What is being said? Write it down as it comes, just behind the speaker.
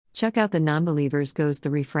Chuck out the non-believers goes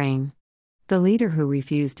the refrain. The leader who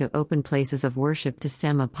refused to open places of worship to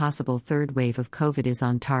stem a possible third wave of COVID is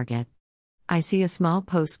on target. I see a small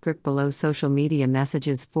postscript below: social media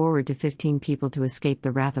messages forward to 15 people to escape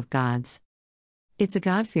the wrath of gods. It's a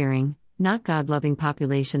God-fearing, not God-loving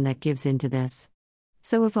population that gives in to this.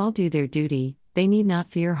 So if all do their duty, they need not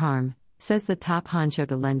fear harm, says the top honcho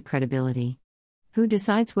to lend credibility. Who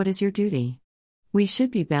decides what is your duty? We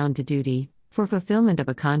should be bound to duty, for fulfillment of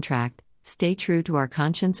a contract, stay true to our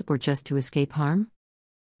conscience, or just to escape harm?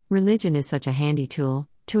 Religion is such a handy tool,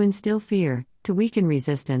 to instill fear, to weaken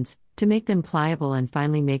resistance, to make them pliable and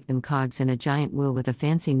finally make them cogs in a giant wheel with a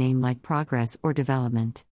fancy name like progress or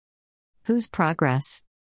development. Whose progress?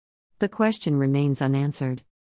 The question remains unanswered.